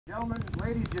Gentlemen,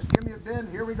 ladies, just give me a bid.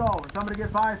 Here we go. Somebody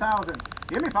get $5,000.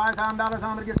 Give me $5,000. I'm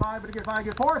gonna get $5. But get $5.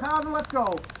 Get $4,000. Let's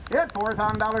go. Hit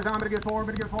 $4,000. I'm gonna get $4.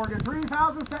 But get $4. Get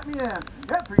 $3,000. Set me in.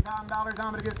 Hit $3,000.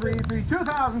 I'm gonna get $3.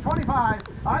 $2,000. 25.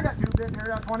 I got two bids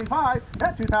here at 25.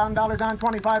 Hit $2,000 on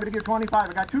 25. But get 25.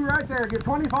 I got two right there. Get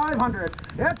 2,500.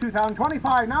 Hit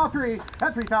 2,025. Now three.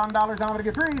 Hit $3,000. I'm gonna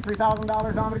get $3. $3,000.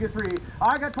 I'm gonna get $3.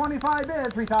 I got 25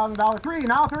 bids. $3,000. 3.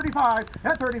 Now 35.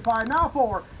 Hit 35. Now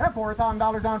 4. Hit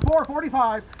 $4,000 on 4.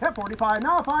 45. Hit 45.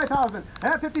 Now 5,000.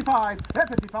 Hit 55. Hit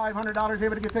 $5,500.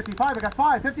 Able to get 55. I got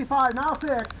 5. 55. Now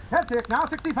 6. Hit 6. Now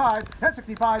 65. Hit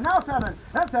 65. Now 7.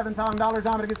 Hit $7,000. I'm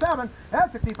gonna get 7.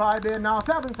 Hit 65 bid. Now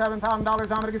 7. $7,000. I'm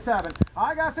gonna get 7.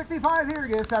 I got 65 here.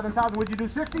 Get 7,000. Would you do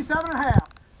 67 and a half?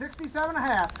 67 and a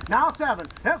half. Now 7.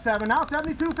 Hit 7. Now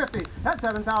 72.50. Hit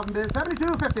 7,000 bid.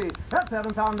 72.50. Hit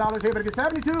 $7,000. Able to get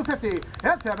 72.50. Hit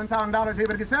 $7,000.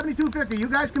 Able to get 72.50. You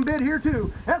guys can bid here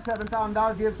too. Hit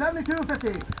 $7,000. Give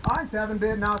 72.50. I'm 7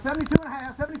 bid. Now 72 and a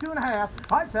half. 72 and a half.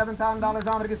 I'm $7,000. I'm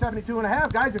going to get 72 and a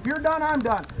half. Guys, if you're done, I'm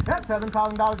done. Hit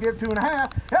 $7,000. Give 2 and a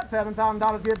half. Hit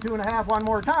 $7,000. Give 2 and a half. One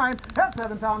more time. Hit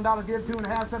 $7,000. Give 2 and a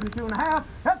half. 72 and a half.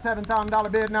 Hit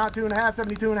 $7,000 bid. Now 2 and a half.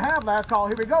 72 and a half. Last call.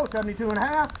 Here we go. 72 and a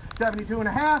half. 72 and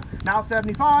a half, now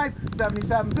 75,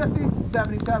 77.50,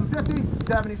 77.50,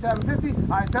 77.50,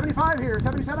 all right, 75 here,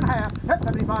 77 and a half, hit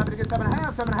 75 to get 7 and a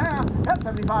half, 7 and a half, hit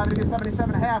 75 to get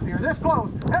 77 and a half here, this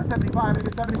close, hit 75 to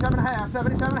get 77 and a half,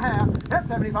 77 and a half, hit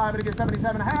 75 to get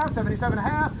 77 and a half, 77 and a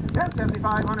half, hit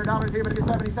 $7,500 here to get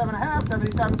 77 and a half,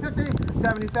 77.50,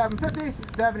 77.50,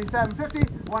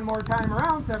 77.50, one more time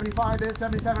around, 75 to hit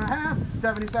 77 and a half,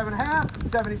 77 and a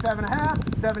half, 77 and a half,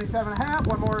 77 and a half,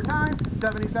 one more time,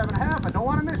 77 and a half, I don't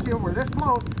want to miss you, we're this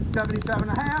close, 77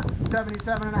 and a half,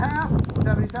 77 and a half,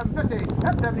 77.50,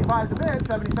 that's 75 the bid,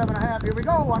 77 and a half, here we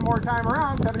go, one more time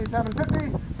around,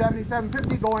 77.50,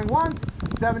 77.50 going once,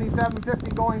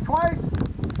 77.50 going twice,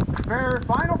 fair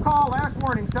final call, last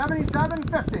warning,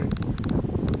 77.50.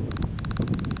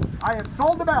 I have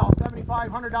sold the bell,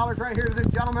 $7,500 right here to this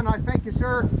gentleman, I thank you,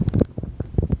 sir.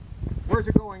 Where's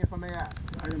it going, if I may ask?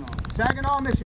 I don't know. Saginaw, Michigan.